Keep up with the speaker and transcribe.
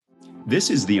This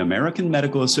is the American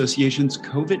Medical Association's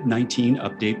COVID-19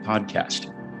 Update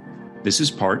podcast. This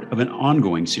is part of an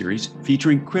ongoing series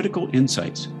featuring critical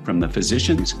insights from the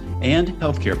physicians and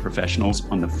healthcare professionals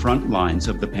on the front lines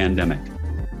of the pandemic.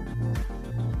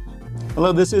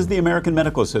 Hello, this is the American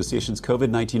Medical Association's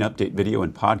COVID-19 Update video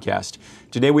and podcast.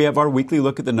 Today we have our weekly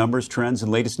look at the numbers, trends, and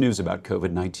latest news about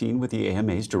COVID-19 with the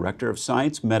AMA's Director of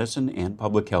Science, Medicine, and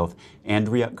Public Health,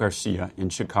 Andrea Garcia in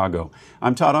Chicago.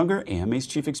 I'm Todd Unger, AMA's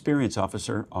Chief Experience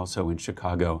Officer, also in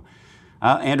Chicago.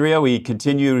 Andrea, we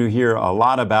continue to hear a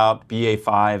lot about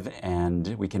BA.5,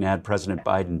 and we can add President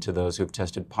Biden to those who have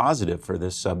tested positive for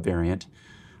this subvariant.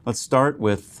 Let's start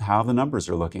with how the numbers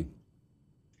are looking.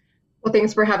 Well,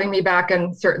 thanks for having me back,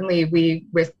 and certainly we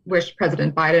wish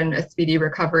President Biden a speedy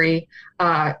recovery.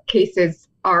 Cases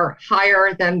are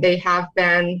higher than they have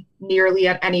been nearly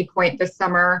at any point this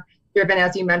summer, driven,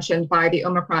 as you mentioned, by the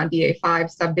Omicron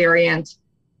BA.5 subvariant.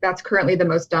 That's currently the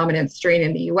most dominant strain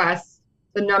in the U.S.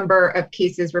 The number of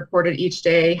cases reported each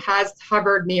day has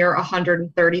hovered near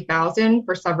 130,000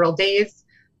 for several days,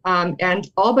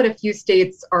 and all but a few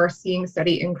states are seeing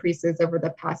steady increases over the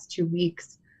past 2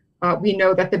 weeks. We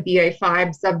know that the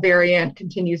BA.5 subvariant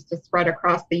continues to spread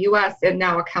across the U.S. and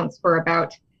now accounts for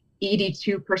about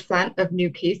 82% of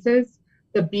new cases.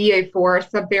 The BA.4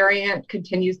 subvariant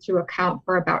continues to account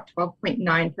for about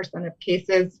 12.9% of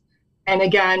cases. And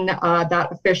again, that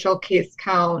official case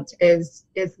count is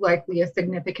likely a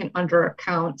significant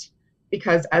undercount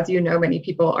because, as you know, many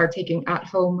people are taking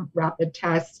at-home rapid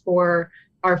tests or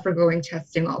are forgoing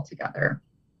testing altogether.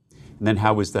 And then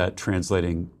how is that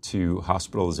translating to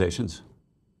hospitalizations?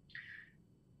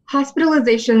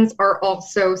 Hospitalizations are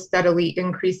also steadily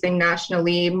increasing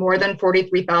nationally. More than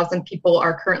 43,000 people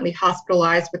are currently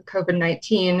hospitalized with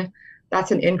COVID-19. That's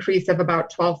an increase of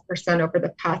about 12% over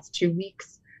the past 2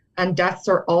 weeks. And deaths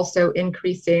are also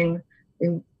increasing.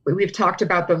 We've talked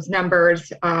about those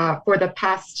numbers. For the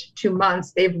past 2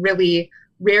 months, they've really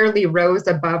rarely rose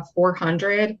above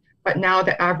 400. But now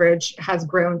the average has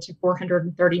grown to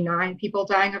 439 people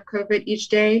dying of COVID each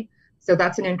day. So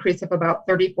that's an increase of about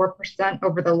 34%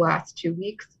 over the last 2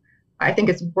 weeks. I think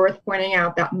it's worth pointing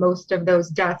out that most of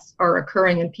those deaths are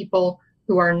occurring in people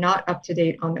who are not up to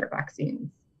date on their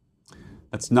vaccines.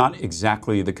 That's not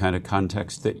exactly the kind of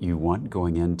context that you want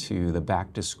going into the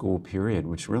back to school period,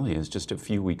 which really is just a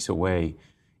few weeks away.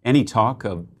 Any talk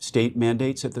of state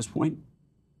mandates at this point?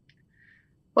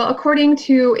 Well, according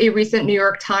to a recent New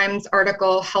York Times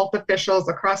article, health officials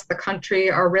across the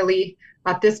country are really,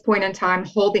 at this point in time,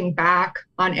 holding back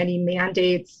on any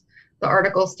mandates. The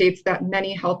article states that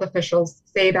many health officials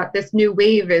say that this new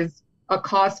wave is a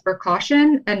cause for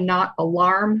caution and not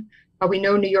alarm. We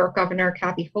know New York Governor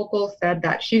Kathy Hochul said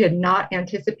that she did not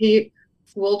anticipate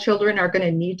school children are going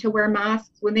to need to wear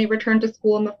masks when they return to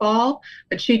school in the fall,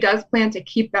 but she does plan to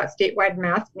keep that statewide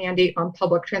mask mandate on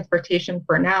public transportation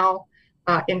for now.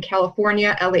 In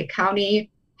California, LA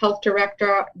County Health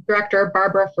Director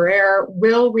Barbara Ferrer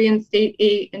will reinstate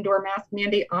an indoor mask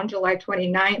mandate on July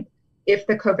 29th if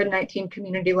the COVID-19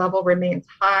 community level remains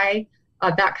high.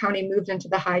 That county moved into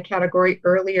the high category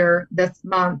earlier this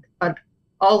month, but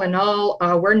all in all,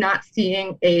 we're not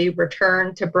seeing a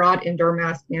return to broad indoor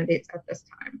mask mandates at this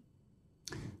time.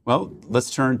 Well,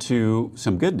 let's turn to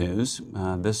some good news,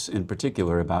 this in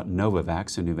particular about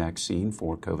Novavax, a new vaccine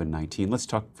for COVID-19. Let's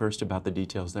talk first about the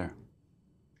details there.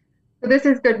 So this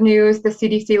is good news. The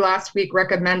CDC last week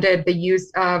recommended the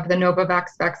use of the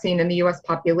Novavax vaccine in the U.S.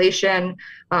 population.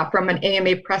 From an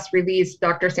AMA press release,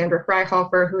 Dr. Sandra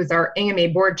Freihofer, who is our AMA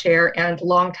board chair and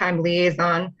longtime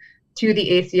liaison to the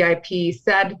ACIP,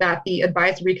 said that the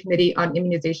Advisory Committee on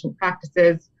Immunization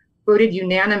Practices voted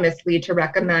unanimously to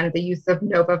recommend the use of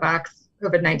Novavax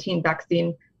COVID-19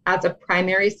 vaccine as a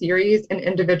primary series in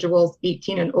individuals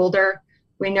 18 and older.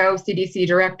 We know CDC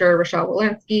Director Rochelle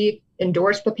Walensky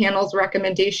endorsed the panel's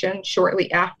recommendation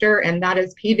shortly after, and that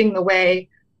is paving the way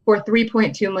for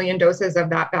 3.2 million doses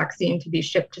of that vaccine to be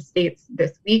shipped to states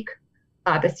this week.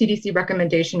 The CDC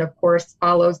recommendation, of course,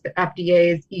 follows the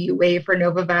FDA's EUA for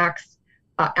Novavax.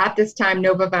 At this time,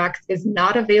 Novavax is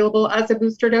not available as a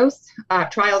booster dose.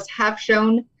 Trials have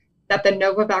shown that the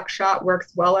Novavax shot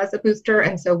works well as a booster,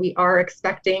 and so we are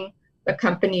expecting the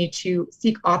company to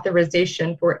seek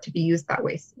authorization for it to be used that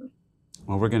way soon.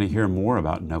 Well, we're going to hear more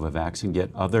about Novavax and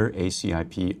get other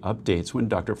ACIP updates when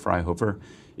Dr. Freihofer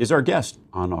is our guest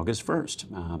on August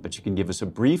 1st. But you can give us a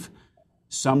brief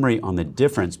summary on the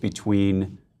difference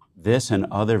between this and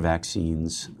other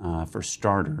vaccines for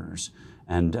starters,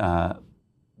 and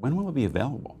when will it be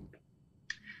available?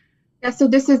 Yeah, so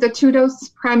this is a 2-dose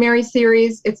primary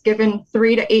series. It's given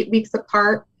 3 to 8 weeks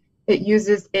apart. It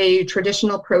uses a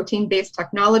traditional protein-based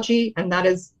technology, and that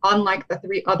is unlike the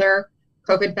 3 other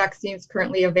COVID vaccines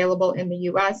currently available in the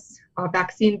US.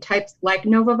 Vaccine types like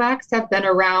Novavax have been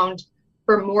around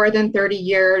for more than 30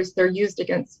 years. They're used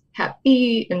against Hep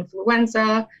B,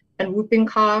 influenza, and whooping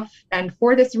cough. And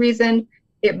for this reason,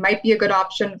 it might be a good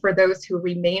option for those who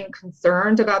remain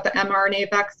concerned about the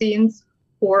mRNA vaccines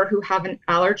or who have an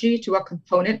allergy to a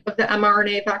component of the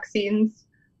mRNA vaccines.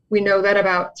 We know that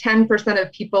about 10%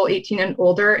 of people 18 and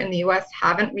older in the US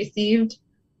haven't received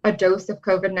a dose of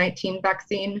COVID-19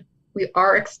 vaccine. We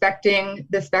are expecting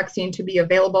this vaccine to be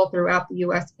available throughout the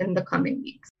US in the coming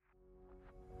weeks.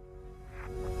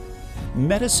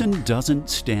 Medicine doesn't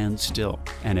stand still,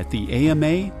 and at the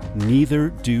AMA,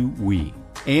 neither do we.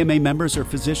 AMA members are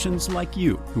physicians like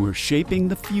you who are shaping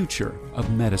the future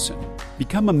of medicine.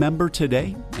 Become a member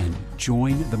today and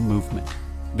join the movement.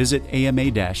 Visit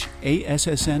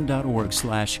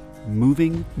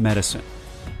ama-assn.org/movingmedicine.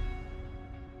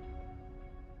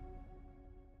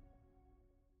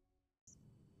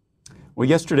 Well,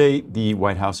 yesterday, the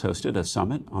White House hosted a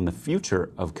summit on the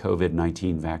future of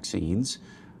COVID-19 vaccines.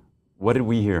 What did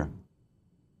we hear?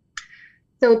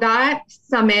 So that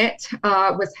summit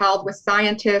was held with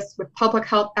scientists, with public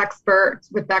health experts,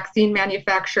 with vaccine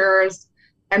manufacturers,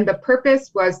 and the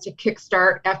purpose was to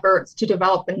kickstart efforts to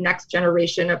develop the next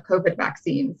generation of COVID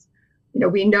vaccines.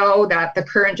 We know that the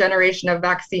current generation of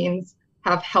vaccines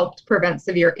have helped prevent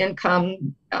severe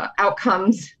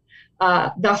outcomes.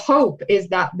 The hope is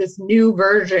that this new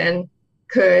version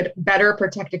could better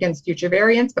protect against future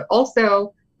variants, but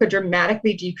also could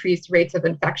dramatically decrease rates of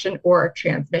infection or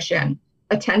transmission.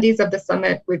 Attendees of the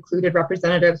summit included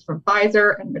representatives from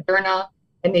Pfizer and Moderna,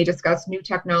 and they discussed new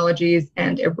technologies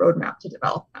and a roadmap to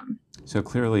develop them. So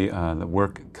clearly the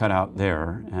work cut out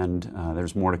there, and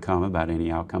there's more to come about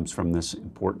any outcomes from this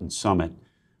important summit.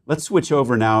 Let's switch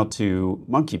over now to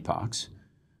monkeypox.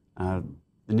 The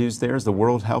news there is the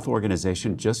World Health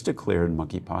Organization just declared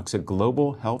monkeypox a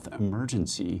global health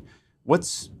emergency. What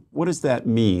does that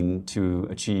mean to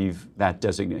achieve that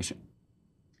designation?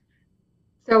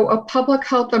 So a public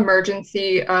health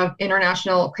emergency of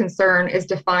international concern is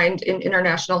defined in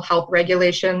international health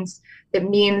regulations. It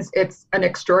means it's an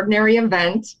extraordinary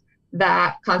event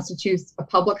that constitutes a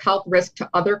public health risk to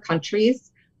other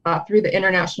countries through the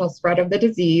international spread of the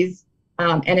disease,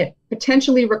 and it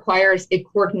potentially requires a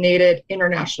coordinated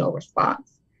international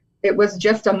response. It was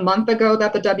just a month ago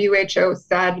that the WHO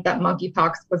said that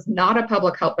monkeypox was not a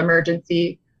public health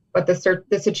emergency, but the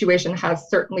situation has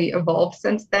certainly evolved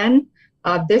since then.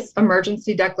 This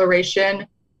emergency declaration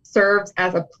serves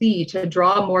as a plea to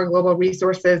draw more global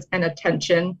resources and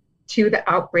attention to the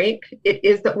outbreak. It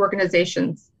is the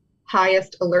organization's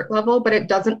highest alert level, but it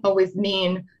doesn't always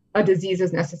mean a disease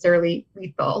is necessarily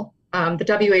lethal. The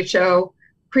WHO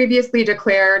previously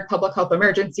declared public health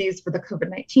emergencies for the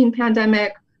COVID-19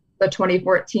 pandemic, the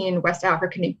 2014 West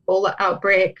African Ebola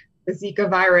outbreak, the Zika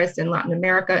virus in Latin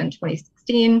America in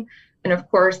 2016, and of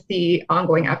course, the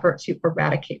ongoing effort to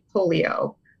eradicate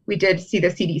polio. We did see the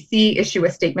CDC issue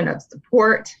a statement of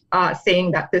support,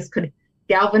 saying that this could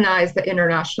galvanize the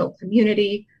international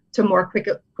community to more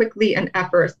quickly and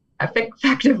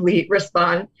effectively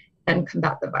respond and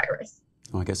combat the virus.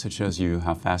 Well, I guess it shows you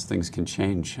how fast things can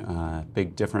change.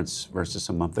 Big difference versus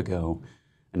a month ago.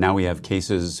 And now we have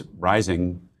cases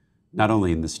rising, not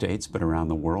only in the States, but around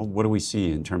the world. What do we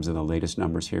see in terms of the latest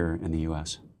numbers here in the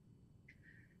U.S.?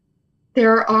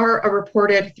 There are a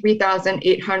reported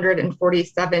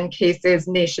 3,847 cases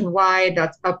nationwide.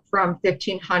 That's up from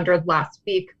 1,500 last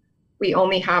week. We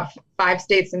only have 5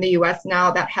 states in the US now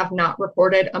that have not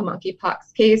reported a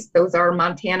monkeypox case. Those are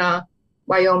Montana,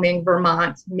 Wyoming,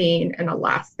 Vermont, Maine, and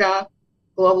Alaska.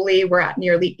 Globally, we're at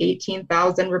nearly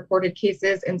 18,000 reported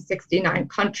cases in 69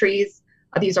 countries.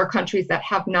 These are countries that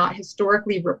have not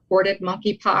historically reported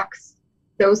monkeypox.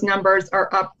 Those numbers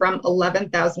are up from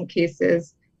 11,000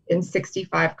 cases in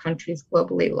 65 countries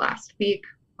globally last week.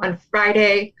 On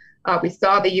Friday, we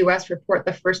saw the US report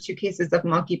the first 2 cases of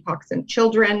monkeypox in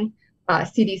children.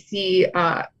 CDC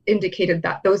indicated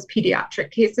that those pediatric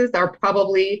cases are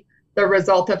probably the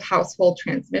result of household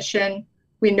transmission.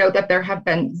 We know that there have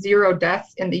been 0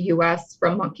 deaths in the US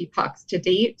from monkeypox to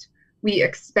date. We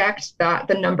expect that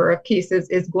the number of cases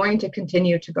is going to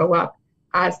continue to go up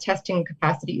as testing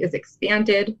capacity is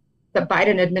expanded. The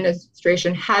Biden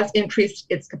administration has increased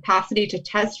its capacity to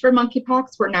test for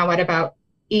monkeypox. We're now at about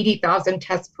 80,000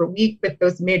 tests per week with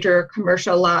those major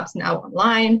commercial labs now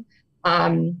online.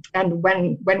 And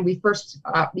when we first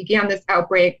began this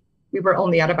outbreak, we were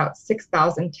only at about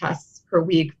 6,000 tests per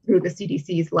week through the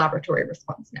CDC's laboratory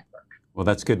response network. Well,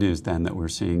 that's good news then that we're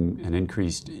seeing an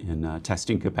increase in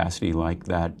testing capacity like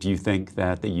that. Do you think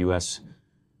that the U.S.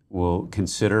 will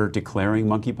consider declaring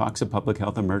monkeypox a public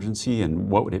health emergency, and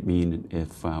what would it mean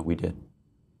if we did?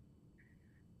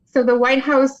 So the White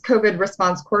House COVID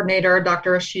response coordinator,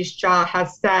 Dr. Ashish Jha,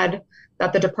 has said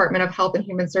that the Department of Health and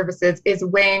Human Services is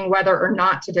weighing whether or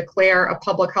not to declare a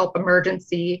public health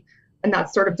emergency, and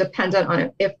that's sort of dependent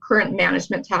on if current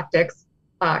management tactics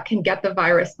can get the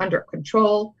virus under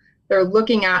control. They're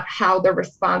looking at how the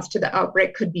response to the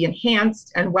outbreak could be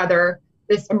enhanced and whether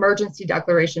this emergency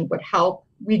declaration would help.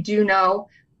 We do know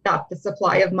that the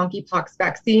supply of monkeypox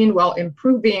vaccine, while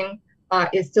improving,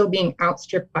 is still being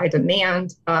outstripped by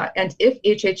demand. And if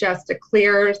HHS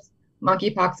declares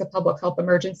monkeypox a public health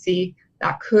emergency,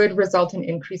 that could result in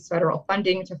increased federal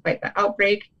funding to fight the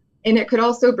outbreak. And it could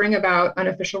also bring about an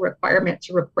official requirement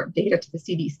to report data to the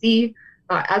CDC.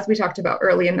 As we talked about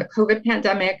early in the COVID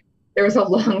pandemic, there's a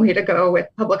long way to go with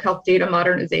public health data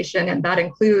modernization, and that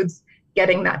includes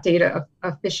getting that data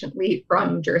efficiently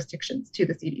from jurisdictions to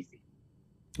the CDC.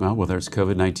 Well, whether it's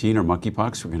COVID-19 or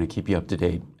monkeypox, we're going to keep you up to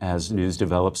date as news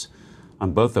develops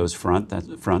on both those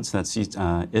fronts. That's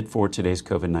it for today's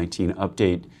COVID-19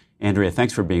 update. Andrea,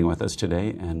 thanks for being with us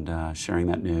today and sharing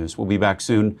that news. We'll be back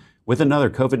soon with another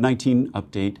COVID-19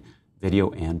 update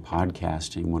video and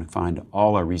podcasting. You want to find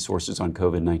all our resources on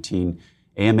COVID-19,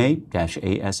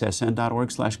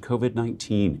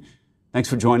 ama-assn.org/COVID-19. Thanks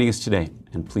for joining us today,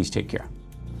 and please take care.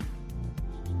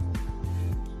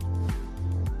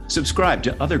 Subscribe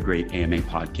to other great AMA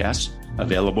podcasts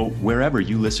available wherever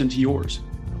you listen to yours,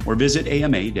 or visit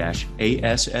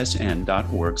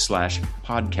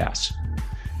ama-assn.org/podcasts.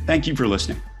 Thank you for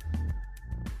listening.